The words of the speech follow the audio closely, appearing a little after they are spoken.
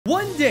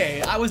One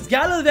day, I was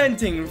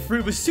gallivanting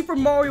through the Super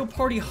Mario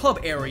Party hub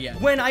area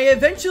when I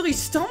eventually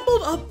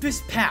stumbled up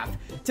this path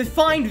to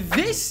find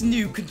this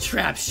new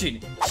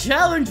contraption,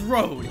 Challenge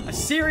Road, a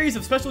series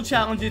of special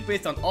challenges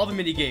based on all the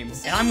mini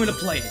games, and I'm gonna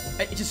play it.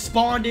 It just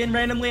spawned in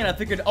randomly, and I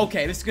figured,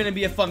 okay, this is gonna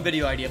be a fun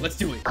video idea. Let's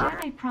do it.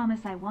 I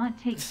promise I won't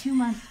take 2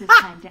 months this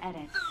time to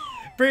edit.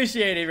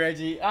 Appreciate it,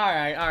 Reggie.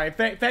 Alright.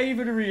 Thank you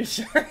for the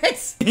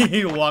reassurance.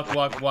 Walk,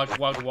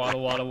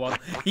 waddle.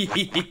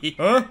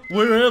 Huh?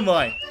 Where am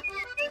I?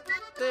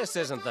 This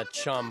isn't the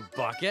chum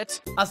bucket.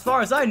 As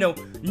far as I know,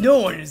 no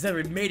one has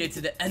ever made it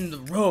to the end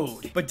of the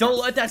road. But don't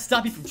let that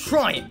stop you from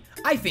trying.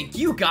 I think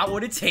you got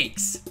what it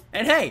takes.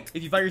 And hey,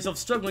 if you find yourself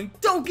struggling,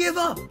 don't give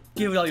up.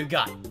 Give it all you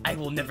got. I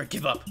will never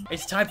give up.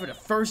 It's time for the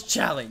first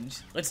challenge.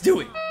 Let's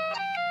do it.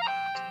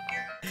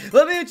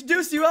 Let me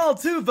introduce you all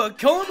to the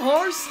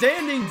FootballHead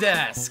standing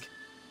desk.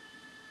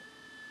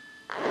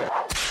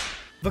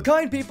 The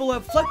kind people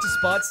at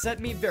FlexiSpot sent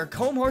me their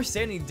FootballHead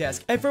standing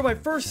desk, and for my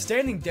first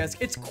standing desk,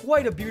 it's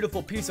quite a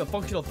beautiful piece of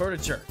functional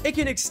furniture. It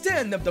can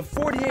extend up to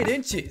 48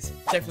 inches,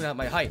 definitely not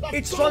my height.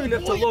 It's strong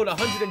enough to load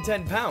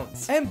 110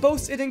 pounds, and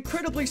boasts an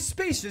incredibly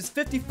spacious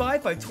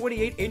 55 by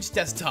 28 inch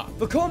desktop.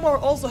 The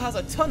FootballHead also has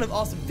a ton of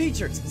awesome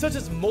features, such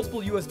as multiple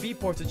USB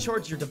ports to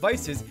charge your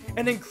devices,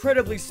 an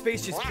incredibly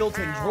spacious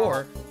built-in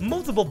drawer,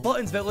 multiple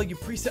buttons that let you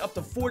preset up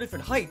to 4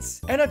 different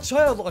heights, and a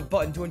child lock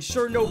button to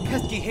ensure no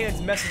pesky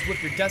hands messes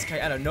with your desk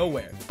height out of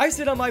nowhere. I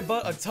sit on my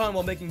butt a ton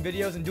while making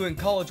videos and doing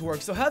college work,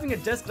 so having a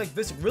desk like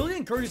this really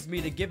encourages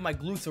me to give my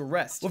glutes a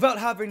rest without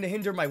having to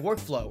hinder my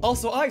workflow.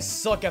 Also, I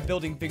suck at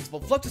building things,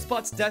 but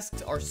FlexiSpot's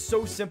desks are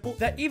so simple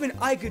that even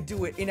I could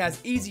do it in as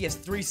easy as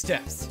 3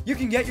 steps. You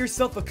can get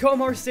yourself a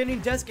FootballHead standing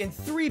desk in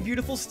 3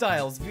 beautiful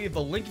styles via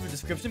the link in the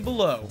description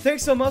below.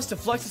 Thanks so much to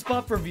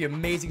FlexiSpot for the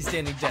amazing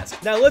standing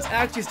desk. Now let's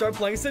actually start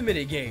playing some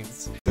mini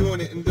games. Doing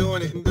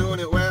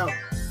it well.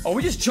 Oh,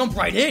 we just jump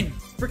right in.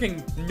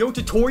 Freaking no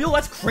tutorial?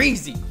 That's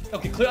crazy.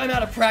 Okay, clearly I'm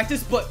out of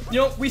practice, but you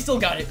know, we still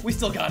got it.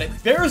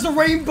 There's a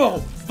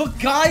rainbow. The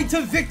guide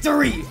to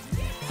victory.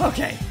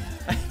 Okay.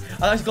 I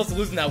was actually close to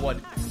losing that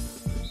one.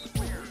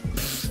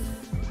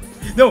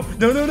 No.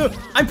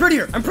 I'm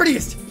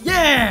prettiest.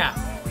 Yeah.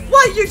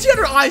 What? She had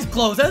her eyes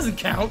closed. That doesn't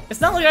count.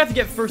 It's not like I have to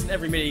get first in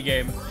every mini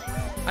game.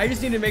 I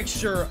just need to make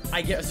sure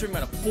I get a certain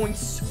amount of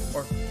points,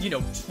 or, you know,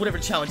 whatever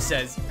the challenge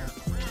says.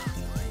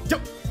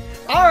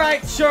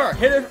 Alright, sure,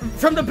 hit it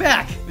from the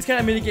back. This kind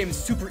of minigame is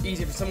super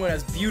easy for someone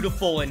as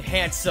beautiful and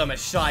handsome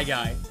as Shy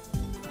Guy.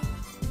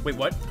 Wait,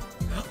 what?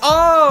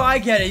 Oh, I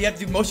get it, you have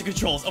to do motion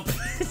controls. Oh,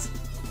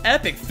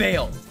 epic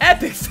fail.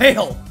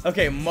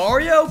 Okay,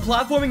 Mario,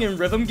 platforming, and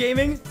rhythm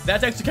gaming?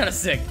 That's actually kind of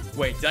sick.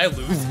 Wait, did I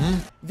lose?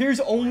 There's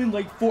only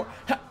like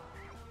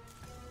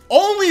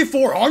only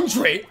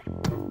 400?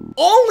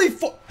 Only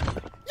 4...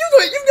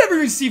 You've never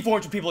even seen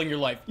 400 people in your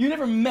life. You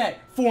never met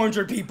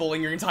 400 people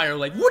in your entire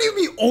life. What do you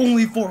mean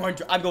only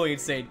 400? I'm going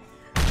insane.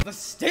 The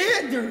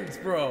standards,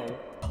 bro.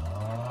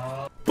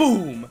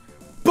 Boom.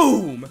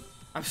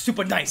 I'm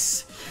super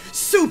nice.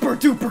 Super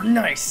duper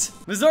nice.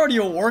 There's already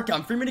a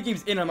workout. 3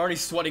 minigames in, I'm already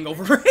sweating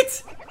over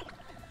it.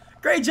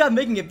 Great job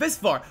making it this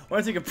far.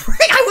 Want to take a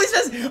break? I was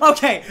just...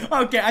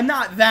 Okay, I'm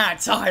not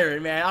that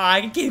tired, man. Alright,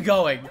 I can keep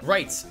going.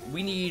 Right,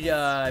 we need,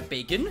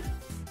 bacon,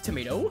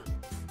 tomato.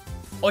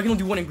 Oh, I can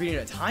only do 1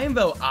 ingredient at a time,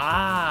 though.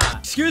 Ah.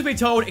 Excuse me,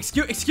 Toad.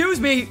 Excuse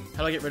me. How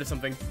do I get rid of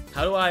something?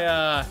 How do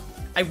I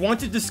want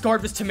to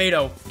discard this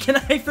tomato. Can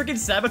I freaking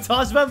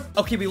sabotage them?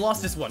 Okay, we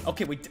lost this one.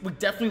 Okay, we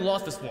definitely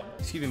lost this one.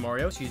 Excuse me,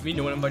 Mario. Excuse me.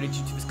 No one invited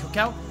you to this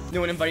cookout. No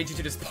one invited you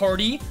to this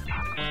party.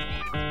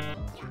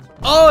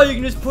 Oh, you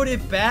can just put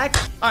it back?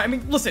 I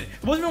mean, listen,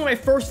 it wasn't when I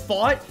first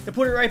thought to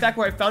put it right back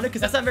where I found it,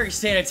 because that's not very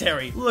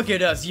sanitary. Look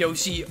at us,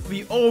 Yoshi.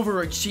 The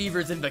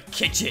overachievers in the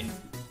kitchen.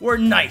 We're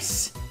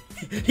nice.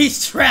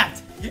 He's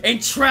trapped.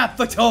 And trap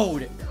the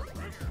Toad.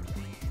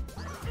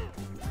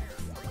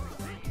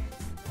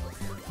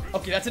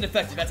 Okay, that's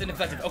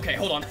ineffective. Okay,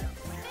 hold on.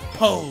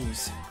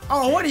 Pose.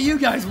 Oh, what do you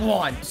guys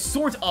want?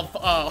 Sort of,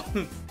 I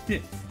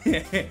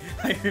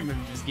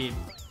remember this game.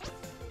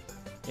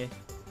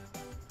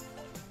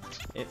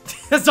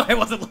 Sorry, I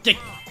wasn't looking.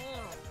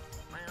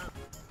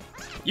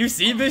 You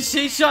see this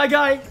shit, Shy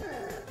Guy?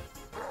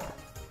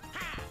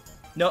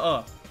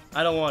 Nuh-uh.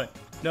 I don't want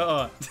it.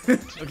 Nuh-uh.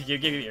 Okay,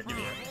 give me here.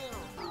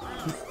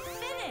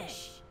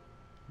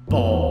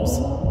 Balls.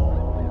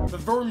 The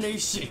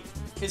Vernias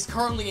is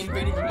currently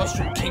invading the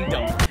Mushroom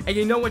Kingdom. And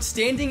you know what?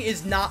 Standing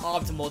is not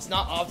optimal. It's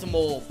not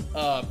optimal,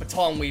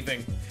 baton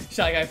weaving.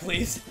 Shy Guy,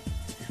 please.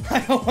 I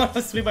don't want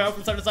to swing my arm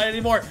from side to side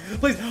anymore.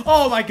 Please.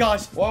 Oh my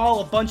gosh. We're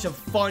all a bunch of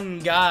fun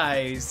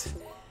guys.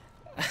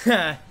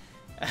 This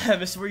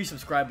is where you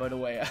subscribe, by the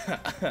way.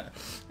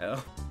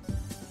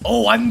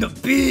 Oh, I'm the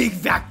big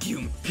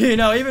vacuum. You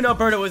know, even though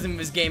Berta was in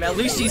this game, at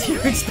least she's here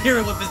in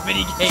spirit with this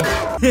mini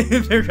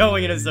game. They're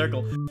going in a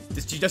circle.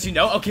 Does she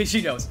know? Okay,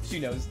 she knows.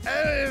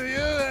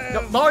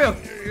 No, Mario,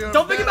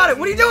 don't think about it.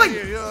 What are you doing?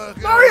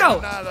 Mario!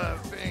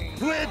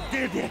 Who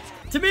did it?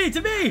 To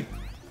me.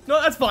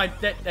 No, that's fine.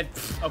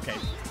 Okay.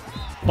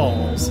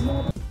 Balls.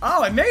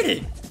 Oh, I made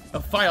it. The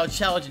final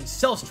challenge in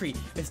Cell Street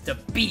is to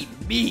beat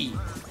me,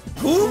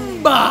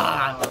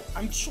 Goomba!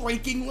 I'm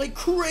striking like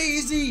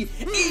crazy!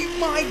 Eat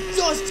my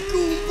dust,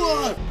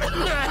 Goomba!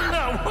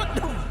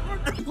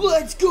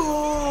 Let's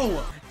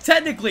go!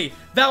 Technically,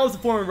 that was a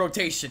form of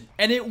rotation,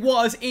 and it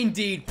was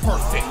indeed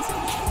perfect.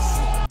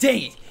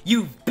 Dang it,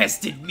 you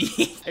bested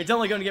me! It's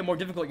only going to get more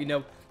difficult, you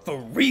know. The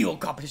real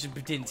competition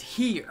begins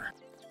here.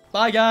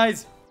 Bye,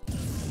 guys.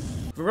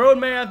 The road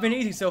may have been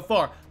easy so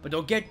far, but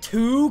don't get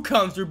too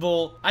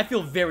comfortable. I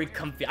feel very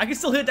comfy. I can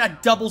still hit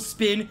that double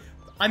spin.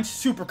 I'm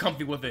super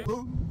comfy with it.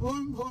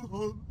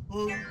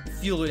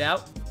 Feel it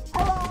out.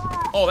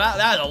 Oh, that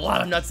has a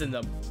lot of nuts in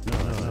them.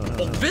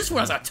 Oh, this one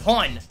has a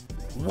ton.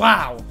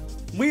 Wow.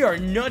 We are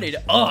nutted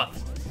up.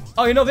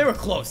 Oh, you know, they were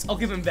close. I'll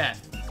give him that.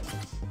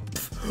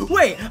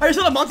 Wait, I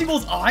saw the Monty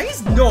Ball's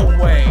eyes? No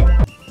way.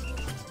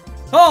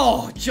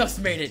 Oh, just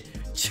made it.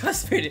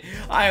 Just made it.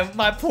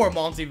 My poor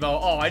Montyvo.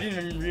 Oh, I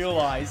didn't even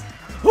realize.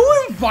 Who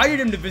invited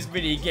him to this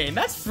mini game?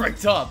 That's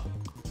fricked up.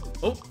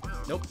 Oh,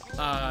 nope.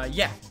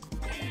 Yeah.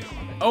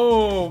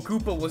 Oh,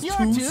 Koopa was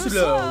too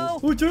slow.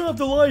 Who turned off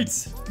the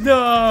lights?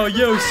 No,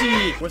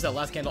 Yoshi. Where's that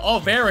last candle? Oh,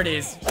 there it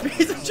is.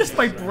 These are just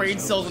my brain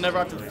cells whenever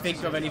I have to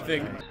think of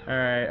anything. All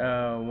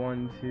right.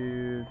 1,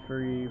 2,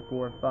 3,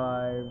 4,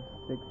 5,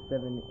 6,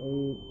 7,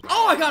 8.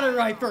 Oh, I got it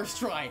right first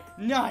try.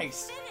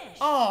 Nice.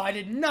 Oh, I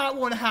did not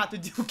want to have to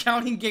do a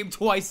counting game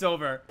twice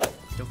over.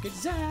 Don't get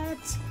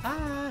zapped.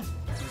 Ah.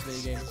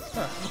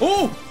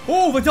 Huh.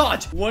 Oh, the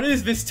dodge. What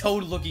is this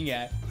toad looking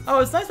at? Oh,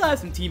 it's nice to have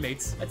some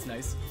teammates. That's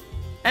nice.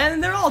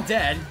 And they're all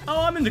dead. Oh,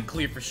 I'm in the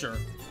clear for sure.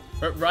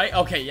 Right?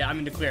 Okay, yeah, I'm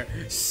in the clear.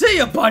 See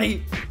ya,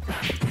 buddy!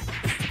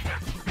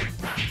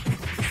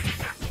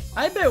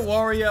 I bet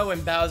Wario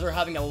and Bowser are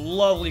having a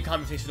lovely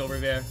conversation over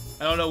there.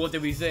 I don't know what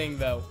they'll be saying,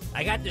 though.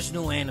 I got this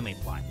new anime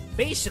plot.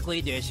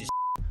 Basically, there's this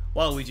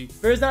Waluigi,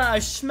 there's not a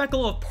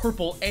schmeckle of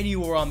purple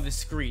anywhere on this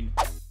screen.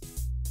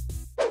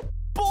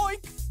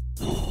 boink!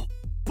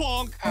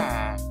 Bonk!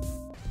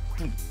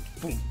 Boom,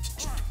 boom,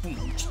 boom,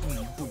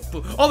 boom, boom,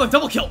 boom. Oh, the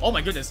double kill! Oh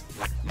my goodness.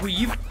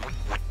 Weave.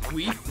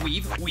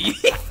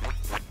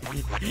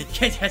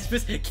 Can't touch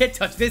this. Can't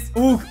touch this.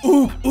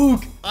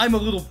 Ook. I'm a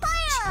little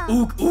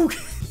ook.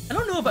 I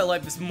don't know if I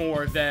like this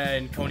more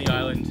than Coney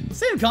Island.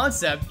 Same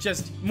concept,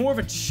 just more of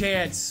a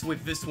chance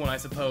with this one, I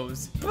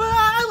suppose. But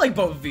I like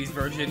both of these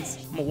versions.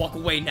 I'm gonna walk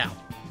away now.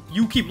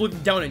 You keep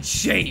looking down in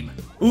shame.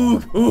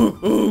 Ook.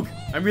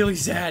 I'm really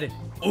sad.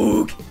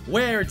 Ook.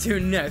 Where to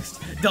next?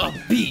 The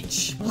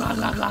beach. Glug,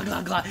 glug, glug,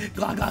 glug, glug,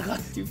 glug, glug, glug.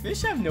 Do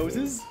fish have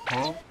noses?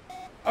 Huh?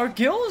 Are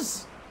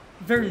gills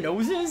their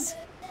noses?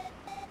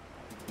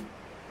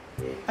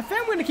 I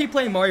think I'm gonna keep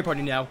playing Mario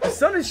Party now. The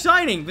sun is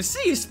shining, the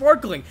sea is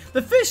sparkling,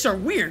 the fish are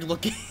weird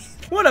looking.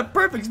 What a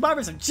perfect spot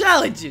for some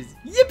challenges!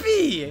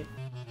 Yippee!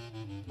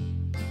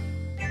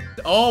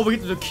 Oh, we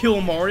get to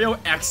kill Mario?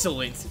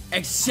 Excellent.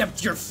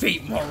 Accept your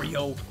fate,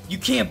 Mario. You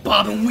can't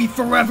bob and weave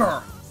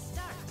forever.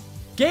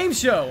 Game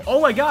show. Oh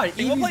my god,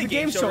 Evie's the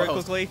game show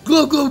host.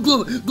 Glug.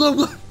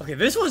 Okay,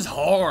 this one's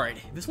hard.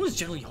 This one's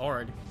generally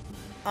hard.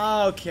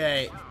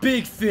 Okay,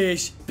 big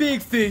fish,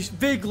 big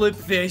lip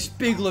fish,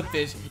 big lip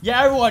fish.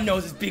 Yeah, everyone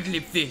knows it's big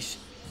lip fish.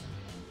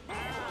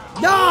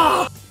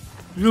 No!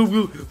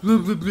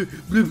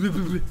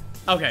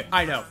 Okay,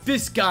 I know.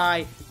 This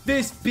guy,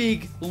 this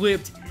big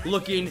lipped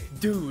looking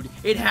dude,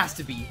 it has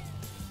to be.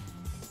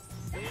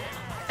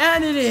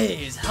 And it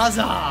is!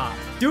 Huzzah!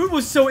 Dude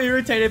was so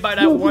irritated by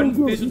that one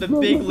fish with the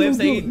big lips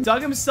that he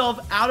dug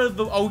himself out of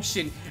the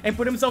ocean and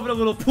put himself in a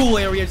little pool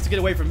area just to get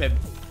away from him.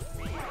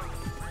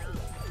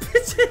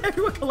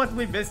 Everyone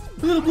collectively missed.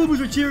 The little bloomers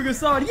were cheering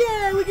us on.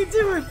 Yeah, we can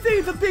do it.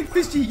 Feed the big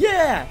fishy.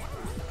 Yeah.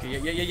 Okay,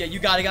 yeah. You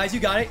got it, guys. You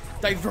got it.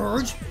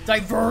 Diverge.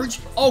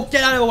 Oh,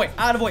 get out of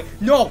the way.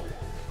 No.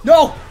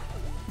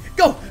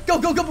 Go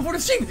before the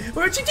team.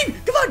 We're a team.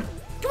 Come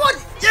on.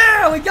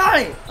 Yeah, we got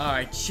it. All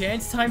right,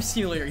 chance time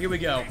simulator. Here we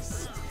go.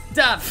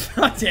 Damn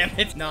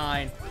it.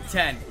 9,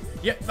 10.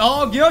 Yeah.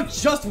 Oh, yeah,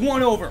 just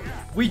one over.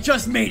 We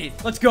just made it.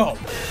 Let's go.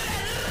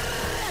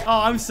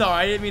 Oh, I'm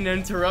sorry. I didn't mean to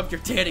interrupt your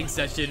tanning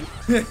session.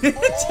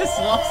 Just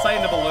lost sight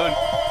of the balloon.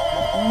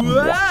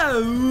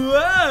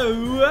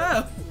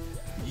 Whoa.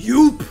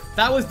 Yoop.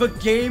 That was the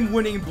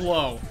game-winning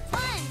blow.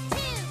 1, 2,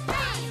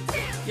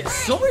 3. Yeah,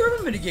 so many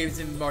rhythm minigames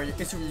in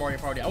Super Mario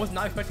Party. I was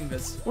not expecting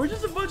this. We're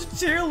just a bunch of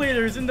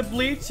cheerleaders in the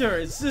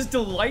bleachers. This is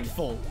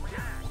delightful.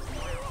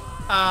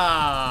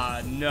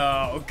 Ah,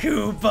 no.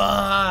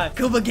 Koopa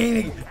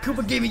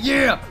Gaming,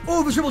 yeah.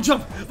 Oh, the triple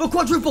jump. The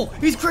quadruple.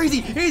 He's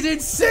crazy. He's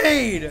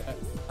insane.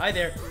 Hi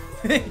there.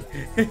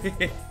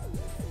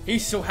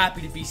 He's so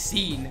happy to be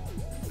seen.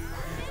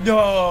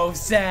 No,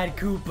 sad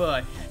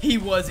Koopa. He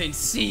wasn't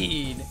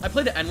seen. I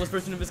played the endless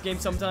version of this game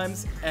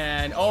sometimes,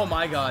 and oh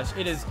my gosh,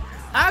 it is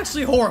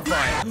actually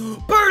horrifying.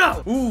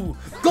 Birdo! Ooh,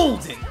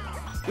 golden.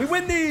 We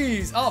win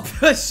these. Oh,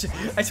 push.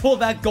 I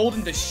told that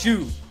golden to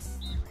shoot.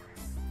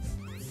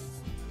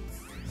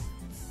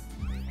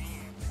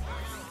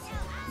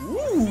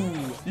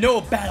 Ooh,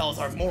 No battles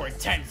are more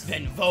intense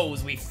than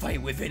those we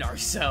fight within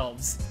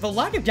ourselves. The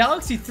lack of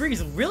Galaxy 3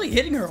 is really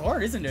hitting her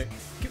hard, isn't it?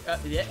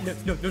 Yeah,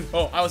 no.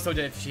 Oh, I was so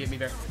dead if she hit me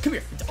there. Come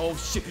here. Oh,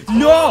 shit.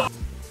 No!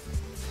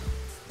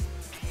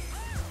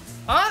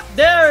 Ah,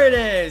 there it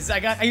is.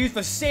 I used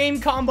the same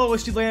combo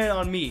as she landed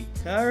on me.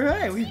 All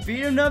right, we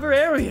beat another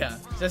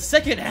area. The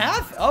second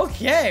half?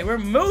 Okay, we're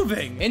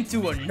moving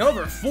into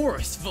another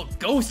forest full of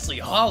ghostly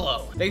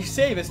hollow. They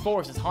say this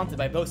forest is haunted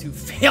by those who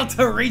fail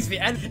to reach the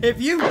end.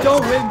 If you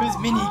don't win this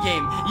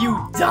minigame,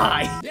 you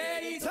die.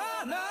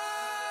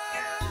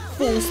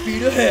 Full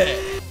speed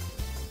ahead.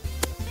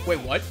 Wait,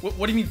 what? What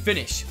do you mean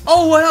finish?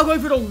 Oh, wow, I'm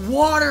going for the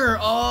water.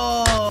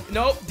 Oh,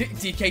 no,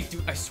 DK,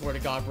 dude, I swear to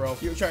God, bro.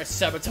 You're trying to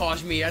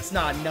sabotage me. That's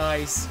not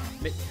nice.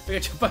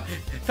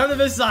 Come to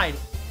this side.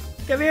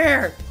 Come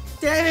here.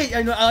 Damn it.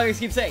 I know, I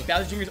keep saying,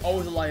 Bowser Jr. is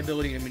always a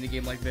liability in a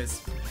minigame like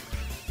this.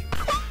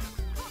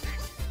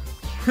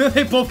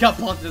 They both got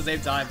pumped at the same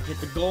time. Hit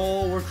the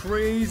goal. We're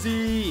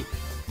crazy.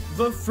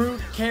 The fruit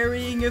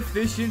carrying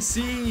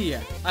efficiency.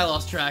 I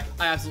lost track.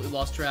 I absolutely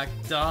lost track.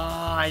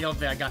 I don't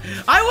think I got it.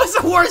 I was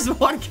the worst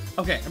one.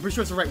 Okay, I'm pretty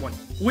sure it's the right one.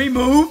 We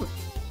move.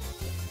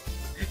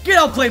 Get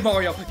outplay,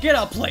 Mario. Get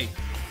outplay.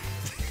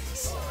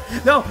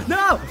 No.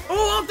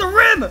 Oh, off the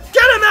rim.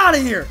 Get him out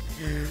of here.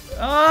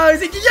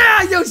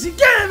 Yeah, Yoshi,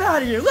 get him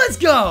out of here. Let's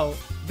go.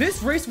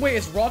 This raceway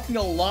is rocking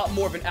a lot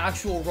more of an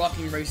actual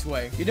rocking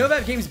raceway. You know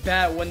that game's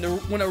bad when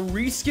a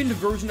reskinned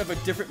version of a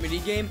different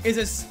minigame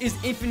is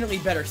infinitely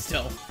better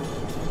still.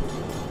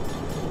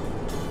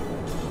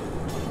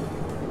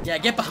 Yeah,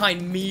 get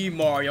behind me,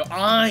 Mario.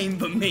 I'm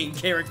the main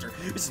character.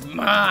 This is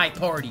my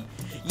party.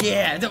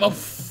 Yeah, oh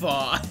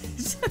fuck.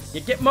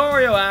 Yeah, get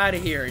Mario out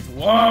of here. It's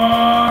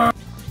war.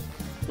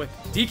 Wait,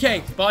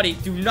 DK, buddy,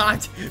 do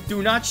not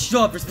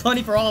shove. There's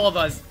plenty for all of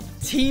us.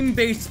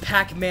 Team-based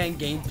Pac-Man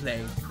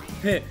gameplay.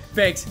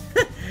 Thanks.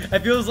 It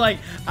feels like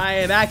I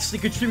am actually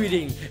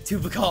contributing to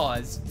the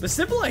cause. The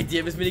simple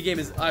idea of this minigame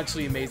is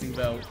actually amazing,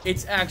 though.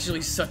 It's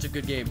actually such a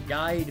good game.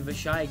 Guide the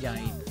Shy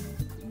Guy.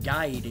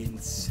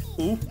 Guidance.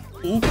 Ooh.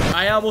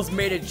 I almost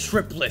made it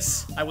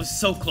tripless. I was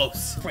so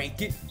close.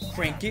 Crank it.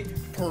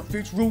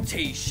 Perfect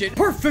rotation.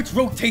 Perfect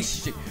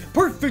rotation.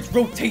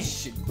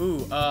 Ooh,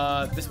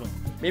 this one.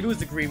 Maybe it was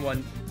the green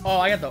one. Oh,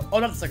 I got the, oh,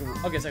 not the second one.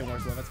 Okay, second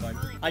one, that's fine.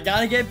 I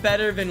gotta get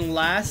better than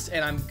last,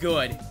 and I'm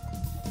good.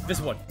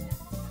 This one.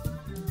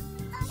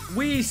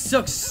 We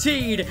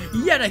succeed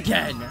yet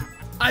again.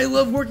 I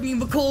love working in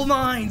the coal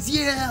mines.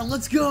 Yeah,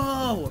 let's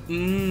go.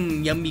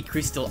 Yummy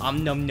crystal.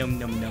 Nom.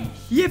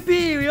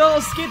 Yippee, we all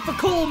escaped the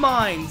coal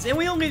mines, and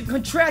we only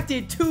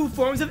contracted 2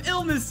 forms of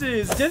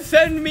illnesses.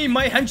 Defend me,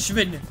 my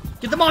henchman.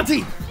 Get the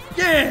Monty.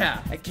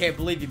 Yeah. I can't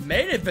believe you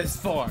made it this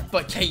far,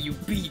 but can you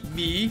beat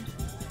me?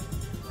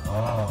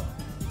 Oh,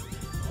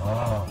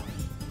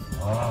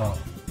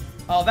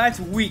 that's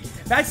weak.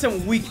 That's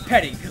some weak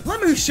petting.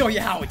 Let me show you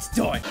how it's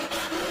done.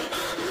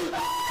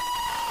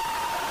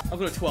 I'll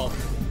go to 12.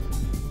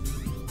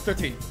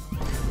 13.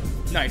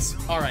 Nice.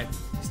 Alright.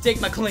 Stake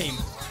my claim.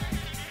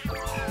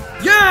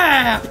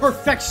 Yeah!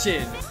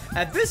 Perfection!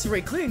 At this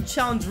rate, clearing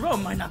Challenge Row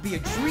might not be a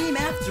dream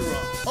after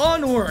all.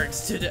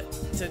 Onwards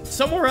to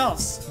somewhere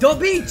else. The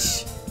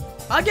beach!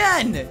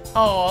 Again!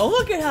 Oh,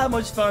 look at how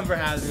much fun we're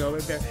having over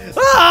there.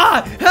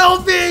 Ah!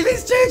 Help me!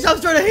 These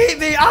chainsaws trying to hit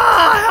me!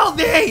 Ah! Help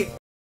me!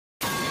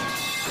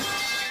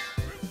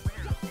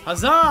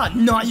 Huzzah!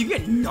 No, you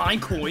get 9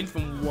 coins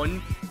from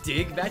 1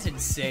 dig? That's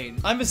insane.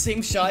 I'm the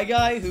same Shy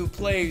Guy who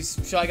plays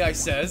Shy Guy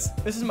Says.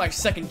 This is my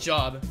 2nd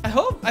job.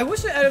 I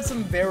wish I added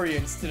some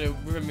variants to the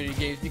rhythm mini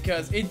games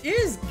because it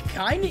is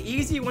kind of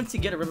easy once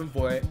you get a rhythm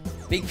for it.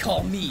 They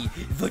call me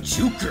the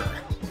Joker.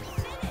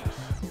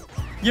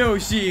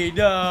 Yoshi,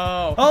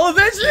 no. I'll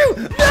avenge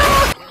you!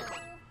 No!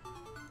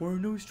 We're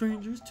no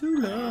strangers to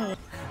love.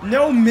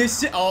 No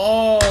miss it.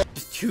 Oh,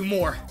 just 2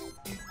 more.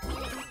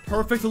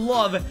 Perfect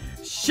love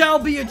shall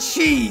be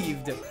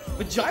achieved.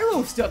 The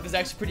gyro stuff is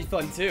actually pretty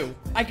fun too.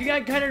 I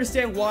kind of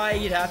understand why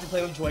you'd have to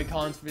play with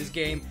Joy-Cons for this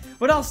game,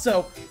 but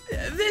also,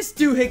 this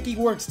doohickey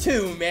works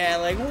too, man.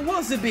 Like,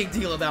 what's the big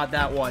deal about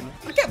that one?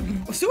 I got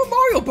Super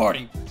Mario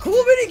Party.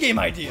 Cool minigame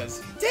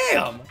ideas.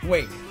 Damn.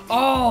 Wait.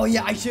 Oh,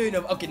 yeah, I shouldn't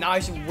have. Okay, now I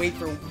should wait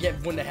for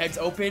when the heads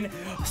open.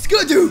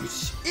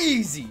 Skadoosh.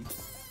 Easy.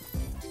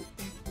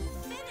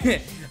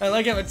 I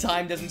like how the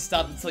time doesn't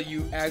stop until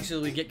you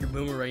actually get your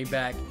boomerang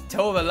back.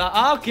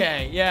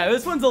 Okay, yeah,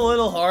 this one's a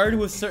little hard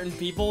with certain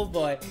people,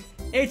 but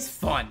it's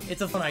fun.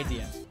 It's a fun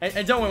idea.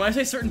 And don't worry, when I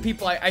say certain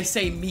people, I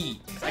say me.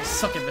 I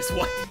suck at this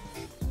one.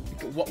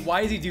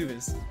 Why does he do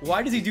this?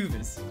 Why does he do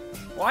this?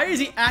 Why is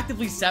he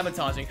actively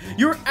sabotaging?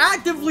 You're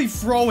actively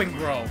throwing,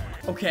 bro.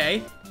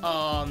 Okay,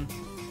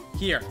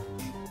 here.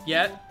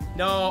 Yeah?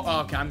 No,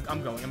 okay,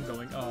 I'm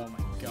going. Oh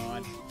my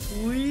god.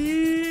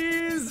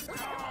 Please?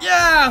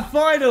 Yeah,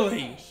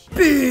 finally!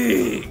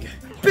 Big!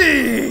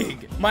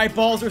 My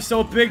balls are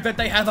so big that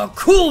they have a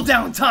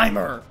cooldown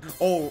timer!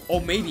 Oh,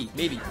 maybe.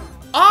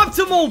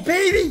 Optimal,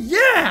 baby!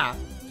 Yeah!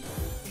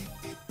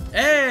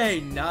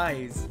 Hey,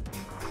 nice.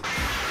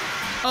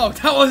 Oh,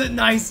 that wasn't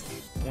nice.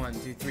 1,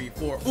 2, 3,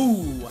 4.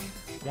 Ooh.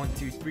 1,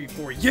 2, 3,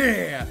 4.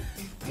 Yeah.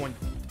 One.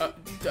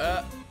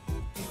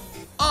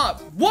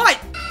 What?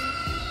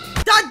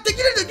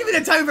 You didn't give me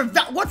the time for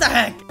that. What the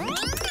heck?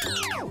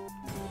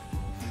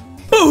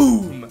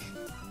 Boom.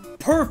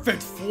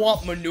 Perfect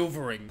flop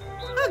maneuvering.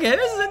 Okay,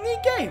 this is a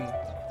neat game.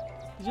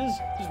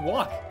 Just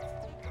walk.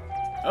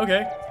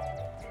 Okay.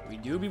 We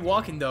do be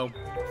walking though.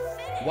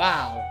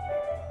 Wow.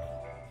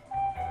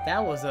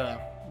 That was a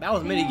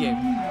minigame.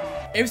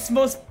 It's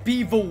supposed to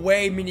be the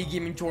way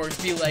minigaming tours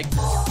be like.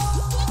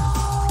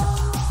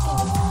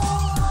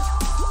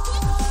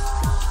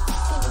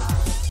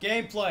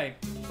 Gameplay.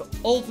 The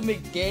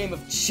ultimate game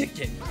of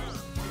chicken.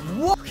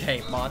 What?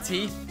 Okay,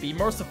 Monty. Be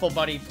merciful,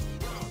 buddy.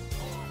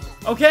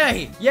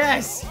 Okay.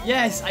 Yes.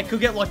 Yes. I could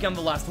get lucky on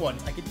the last one.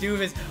 I could do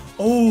this.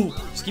 Oh.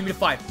 Just give me the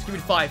 5. Just give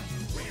me the 5.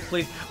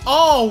 Please.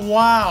 Oh,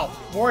 wow.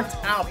 Worked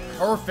out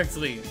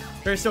perfectly.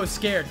 They're so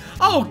scared.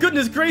 Oh,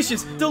 goodness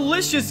gracious.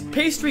 Delicious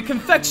pastry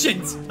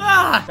confections.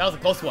 Ah. That was a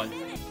close one.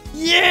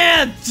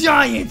 Yeah.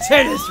 Giant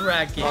tennis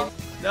racket.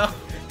 No.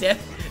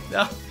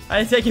 No.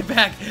 I take it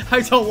back.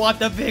 I don't want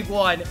the big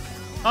one.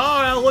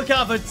 Oh, now look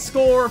how the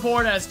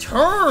scoreboard has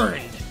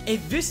turned.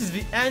 If this is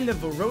the end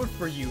of the road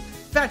for you,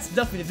 that's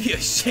nothing to be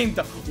ashamed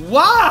of.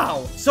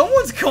 Wow!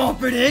 Someone's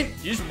confident.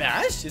 You just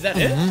mash? Is that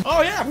it?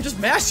 Oh yeah, we're just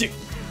mashing.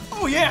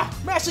 Oh yeah,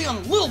 mashing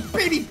on little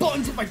baby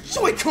buttons with my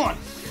Joy-Con.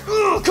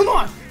 Oh, come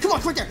on,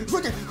 right there.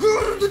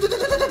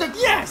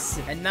 Yes!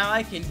 And now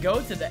I can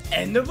go to the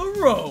end of the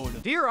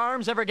road. Do your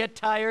arms ever get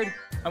tired?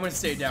 I'm gonna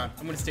stay down.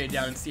 I'm gonna stay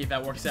down and see if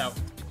that works out.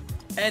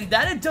 And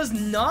that it does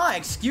not.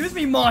 Excuse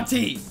me,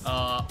 Monty.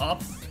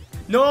 Up.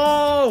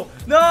 No.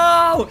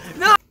 No.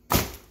 No.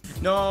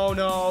 No.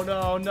 No.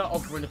 No. No.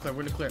 Okay, we're in the clear.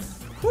 We're in the clear.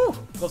 Whew.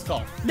 Close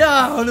call.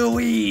 No,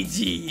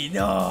 Luigi.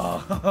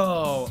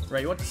 No.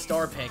 Right. You want the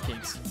star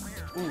pancakes?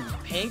 Ooh,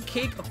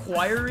 pancake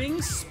acquiring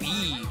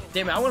speed.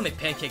 Damn it, I want to make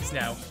pancakes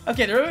now.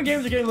 Okay, the urban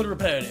games are getting a little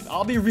repetitive.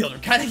 I'll be real. They're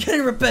kind of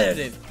getting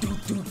repetitive.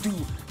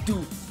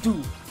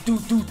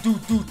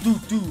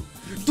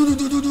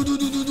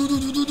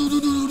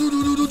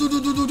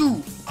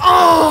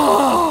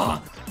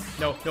 Oh!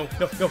 No.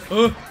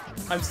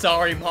 I'm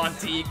sorry,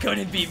 Monty. It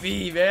couldn't be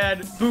me,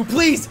 man. Boo,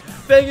 please.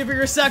 Thank you for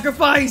your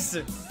sacrifice.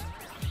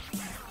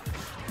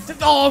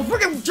 Oh,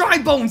 freaking dry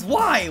bones.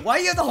 Why? Why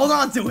do you have to hold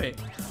on to it?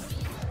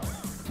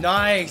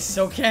 Nice.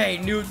 Okay,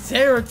 new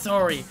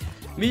territory.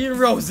 Me and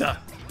Rosa.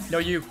 No,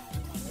 you.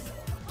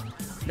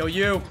 No,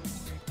 you.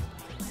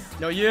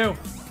 No, you.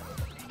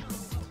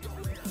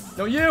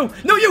 No, you.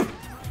 No, you.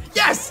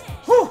 Yes.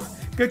 Whew.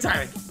 Good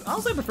timing.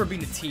 Honestly, I prefer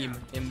being a team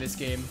in this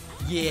game.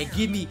 Yeah,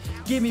 give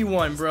me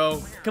one,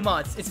 bro. Come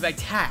on, it's like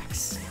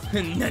tax. No.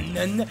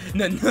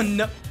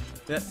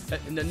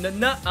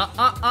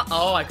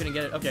 Oh, I couldn't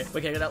get it.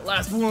 Okay, that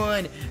last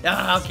one.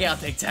 Okay, I'll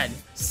take 10.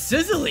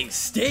 Sizzling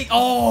steak.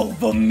 Oh,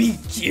 the meat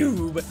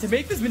cube. To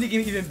make this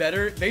minigame even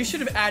better, they should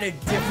have added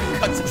different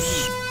cuts of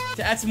meat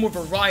to add some more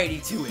variety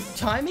to it.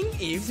 Timing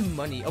is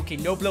money. Okay,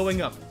 no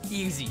blowing up.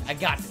 Easy. I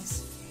got this.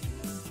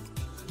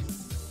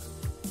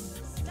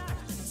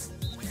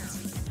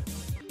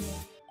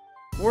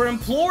 We're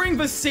imploring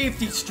the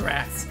safety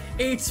strats.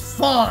 It's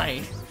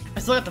fine. I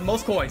still got the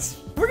most coins.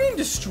 We're getting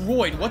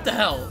destroyed. What the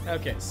hell?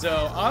 Okay,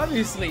 so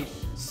obviously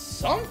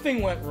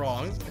something went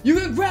wrong. You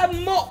can grab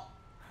mo.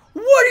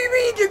 What do you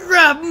mean you can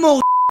grab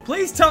mo?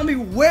 Please tell me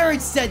where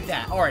it said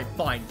that. All right,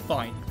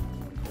 fine.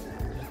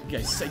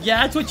 Okay, so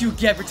yeah, that's what you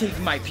get for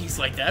taking my piece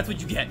like that. That's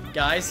what you get,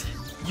 guys.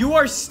 You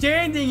are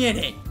standing in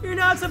it. You're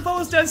not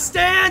supposed to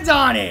stand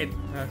on it.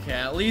 Okay,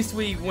 at least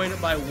we win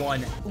by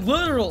 1.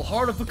 Literal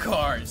heart of the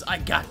cards. I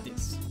got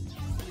this.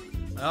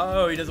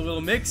 Oh, he does a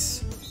little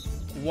mix.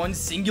 One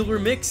singular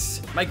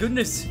mix. My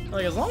goodness.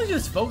 Like, as long as you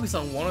just focus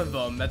on one of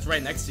them that's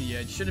right next to you,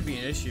 it shouldn't be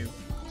an issue.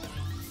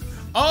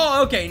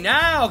 Oh, okay.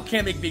 Now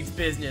can't make big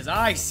business.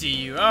 I see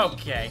you.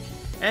 Okay.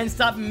 And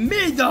stop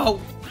me,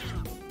 though.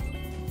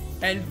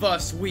 And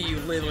thus we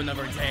live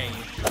another day.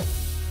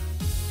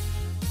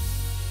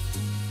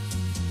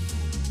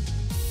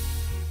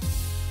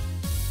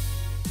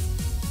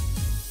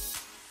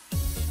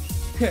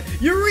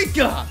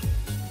 Eureka!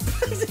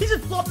 He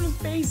just flopped in his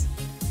face.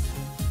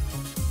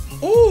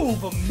 Ooh,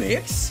 the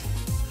mix?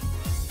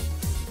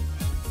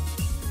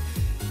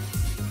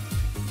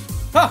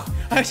 Oh,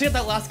 I actually got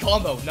that last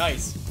combo.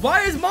 Nice.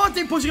 Why is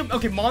Monty pushing him?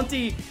 Okay,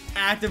 Monty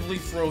actively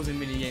throws in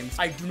minigames.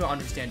 I do not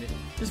understand it.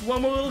 Just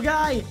one more little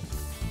guy.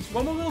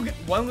 One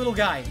little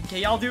guy.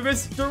 Okay, y'all do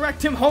this.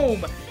 Direct him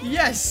home.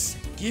 Yes.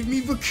 Give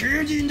me the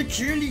candy in the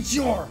candy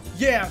jar.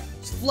 Yeah.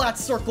 Flat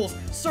circles,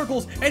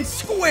 and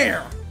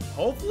square.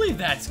 Hopefully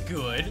that's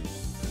good.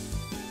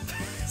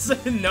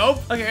 Nope.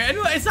 Okay,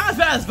 anyway, it's not as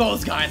bad as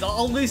those guys.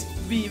 I'll at least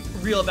be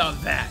real about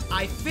that.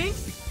 I think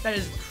that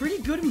is pretty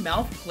good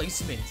mouth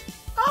placement.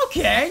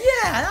 Okay,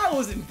 yeah, that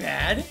wasn't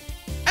bad.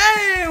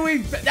 Hey,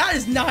 that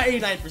is not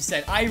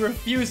 89%. I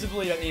refuse to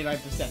believe I'm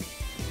 89%.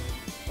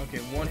 Okay,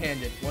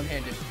 one-handed.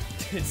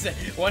 It's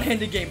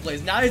one-handed gameplay.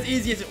 It's not as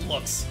easy as it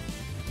looks.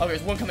 Okay,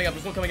 there's one coming up.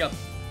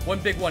 One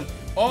big one.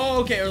 Oh,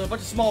 okay, there's a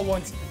bunch of small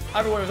ones.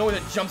 Everywhere, there's always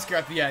a jump scare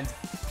at the end.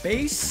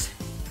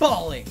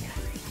 Baseballing.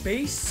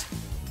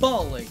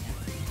 balling.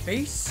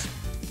 Face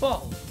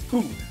ball.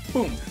 Boom,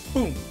 boom,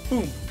 boom,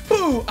 boom,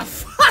 boom.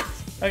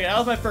 Okay, that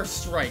was my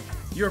first strike.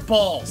 Your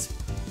balls.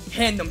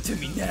 Hand them to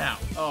me now.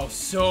 Oh,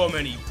 so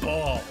many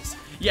balls.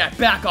 Yeah,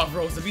 back off,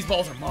 Rosa. These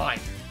balls are mine.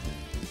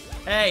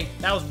 Hey,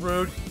 that was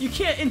rude. You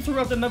can't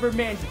interrupt another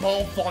man's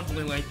ball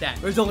fondling like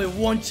that. There's only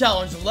one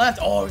challenge left.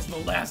 Oh, it's the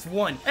last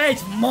one. Hey,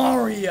 it's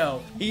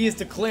Mario. He has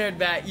declared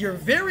that you're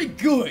very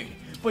good,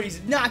 but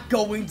he's not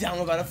going down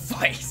without a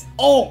fight.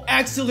 Oh,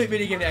 excellent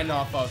minigame to end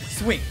off of.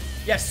 Swing.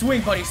 Yeah,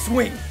 swing, buddy,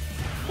 swing.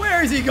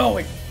 Where is he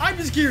going? I'm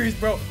just curious,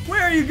 bro.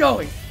 Where are you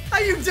going? How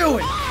you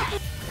doing?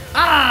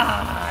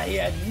 Ah, he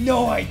had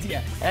no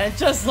idea. And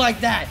just like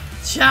that,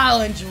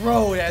 Challenge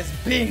Road has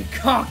been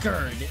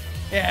conquered.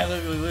 Yeah,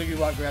 look at you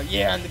walk around.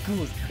 Yeah, I'm the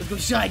coolest. Let's go,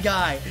 Shy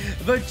Guy.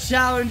 The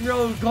Challenge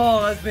Road goal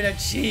has been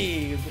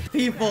achieved.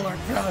 People are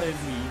proud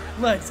of me.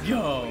 Let's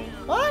go.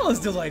 Oh, that was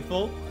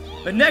delightful.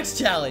 The next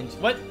challenge.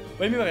 What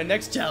do you mean by the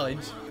next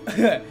challenge?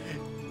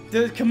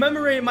 To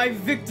commemorate my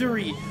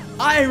victory,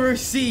 I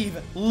receive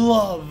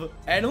love.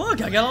 And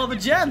look, I got all the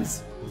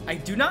gems. I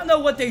do not know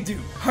what they do.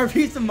 Are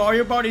these the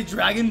Mario Party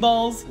Dragon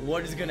Balls?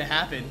 What is gonna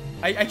happen?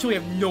 I actually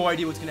have no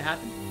idea what's gonna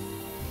happen.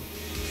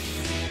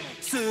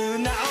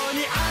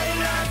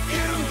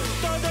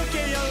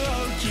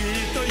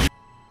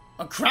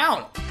 A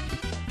crown!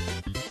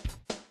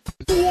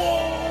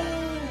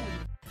 Whoa!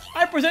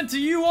 I present to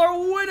you our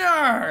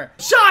winner!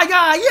 Shy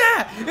Guy,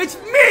 yeah! It's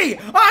me!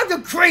 I'm the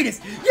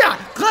greatest! Yeah,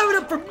 clap it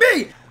up for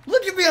me!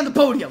 Look at me on the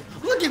podium!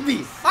 Look at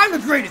me! I'm the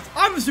greatest!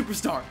 I'm a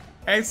superstar!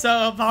 And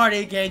so the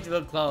party came to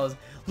a close.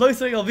 Looks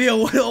like it'll be a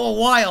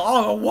while.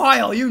 Oh, a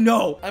while, you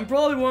know. I'm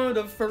probably one of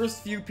the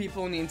first few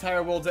people in the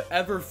entire world to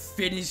ever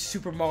finish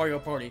Super Mario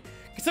Party.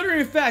 Considering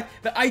the fact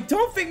that I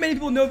don't think many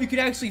people know if you can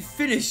actually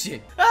finish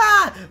it.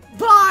 Ah!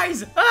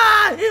 Pies!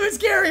 Ah! Even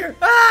scarier!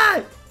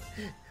 Ah!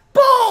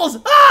 Balls!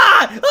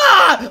 Ah!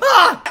 Ah!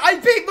 Ah! I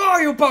beat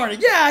Mario Party!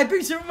 Yeah, I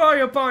beat Super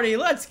Mario Party!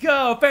 Let's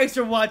go! Thanks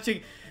for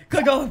watching.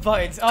 Click all the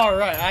buttons.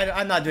 Alright,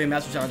 I'm not doing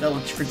Master Challenge. That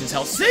looks cringe as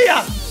hell. See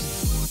ya!